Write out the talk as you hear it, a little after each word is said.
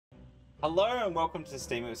Hello and welcome to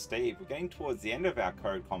Steam with Steve. We're getting towards the end of our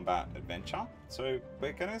Code Combat adventure. So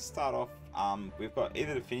we're going to start off, we've got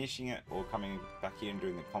either finishing it or coming back here and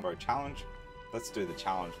doing the combo challenge. Let's do the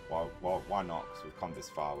challenge, why not, because we've come this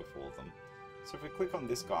far with all of them. So if we click on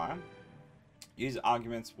this guy, use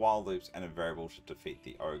arguments, while loops, and a variable to defeat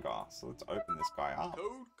the ogre. So let's open this guy up.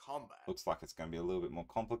 Code Combat. Looks like it's going to be a little bit more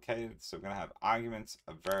complicated. So we're going to have arguments,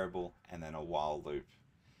 a variable, and then a while loop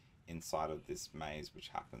inside of this maze which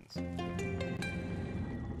happens.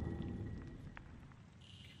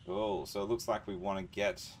 Cool, so it looks like we want to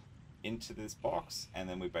get into this box and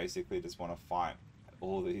then we basically just want to fight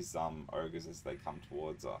all these ogres as they come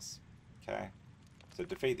towards us. Okay, so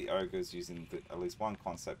defeat the ogres using at least one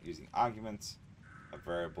concept, using arguments, a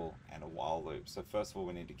variable, and a while loop. So first of all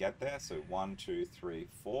we need to get there. So 1 2 3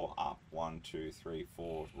 4 up, 1 2 3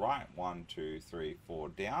 4 right, 1 2 3 4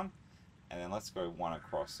 down. And then let's go one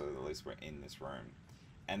across so that at least we're in this room.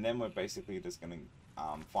 And then we're basically just going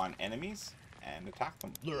to find enemies and attack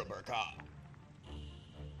them.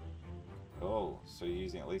 Cool. So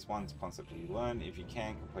using at least one concept that you learn, if you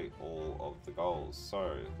can, complete all of the goals.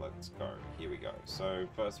 So let's go. Here we go. So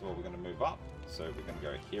first of all, we're going to move up. So we're going to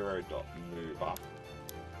go hero.move up.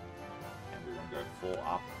 And we want to go 4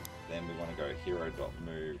 up. Then we want to go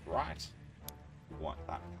hero.move right. We want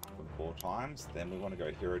that to happen 4 times. Then we want to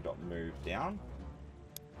go hero.move down.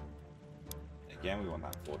 Again, we want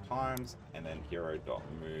that 4 times. And then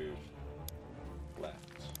hero.move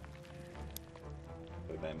left.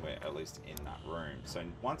 So then we're at least in that room. So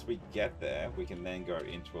once we get there, we can then go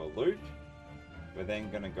into a loop. We're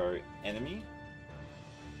then going to go enemy.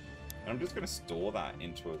 And I'm just going to store that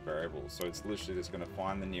into a variable. So it's literally just going to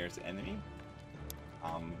find the nearest enemy.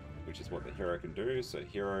 Which is what the hero can do. So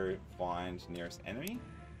hero find nearest enemy.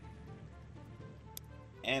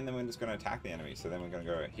 And then we're just going to attack the enemy. So then we're going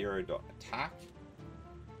to go hero.attack.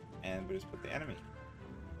 And we just put the enemy.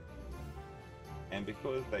 And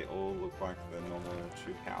because they all look like the normal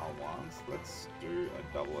 2 power ones, let's do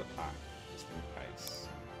a double attack, just in case.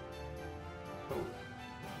 Cool.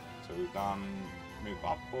 So we've done move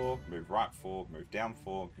up 4, move right 4, move down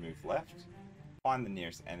 4, move left. Find the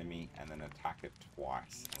nearest enemy and then attack it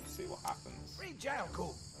twice and see what happens. Free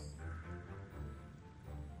Jalco.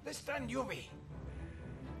 Listan Yubi.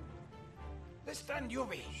 Listan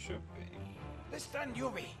Yubi. Should be. Listan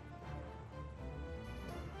Yubi.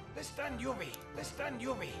 Listan Yubi. Listan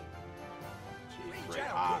Yubi. 2, 3.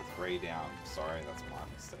 Ah, 3 down. Sorry, that's my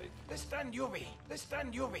mistake. Listan Yubi.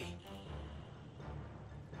 Listan Yubi.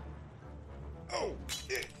 Oh,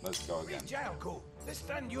 shit. Let's go again. Free Jalco.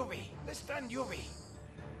 Listan Yubi. Listan Yubi.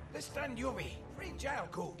 Listan Yubi. Free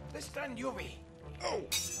Jalco. Listan Yubi. Oh,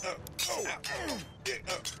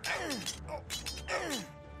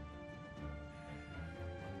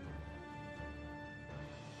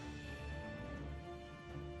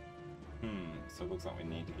 So it looks like we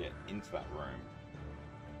need to get into that room.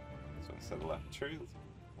 So instead of left 2,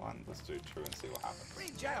 1, let's do 2 and see what happens.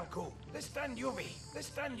 Free Jalco. Listan Yubi.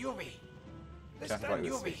 Listan Yubi. Sounds like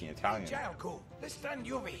they're speaking Italian. Jalco. Listan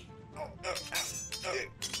Yubi.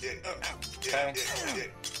 Okay.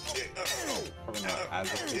 Probably not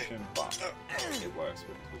as efficient, but it works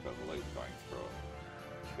because we've got the loop going through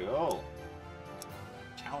it. Cool.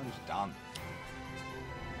 Challenge done.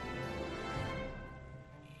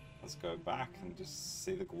 Let's go back and just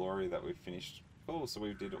see the glory that we've finished. Cool, so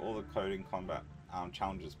we did all the coding combat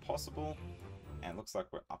challenges possible, and looks like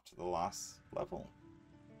we're up to the last level.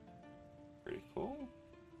 Pretty cool.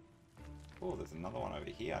 Oh, there's another one over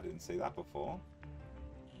here. I didn't see that before.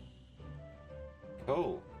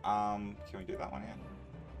 Cool. Can we do that one again?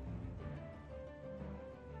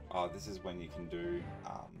 Oh, this is when you can do,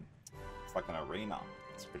 it's like an arena.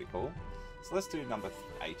 It's pretty cool. So let's do number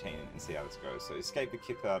 18 and see how this goes. So escape the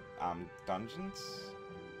Kipper dungeons.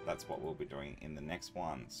 That's what we'll be doing in the next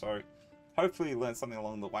one. So hopefully you learned something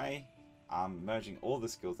along the way, merging all the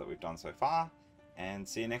skills that we've done so far. And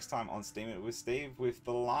see you next time on Steam It with Steve with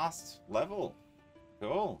the last level.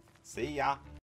 Cool. See ya.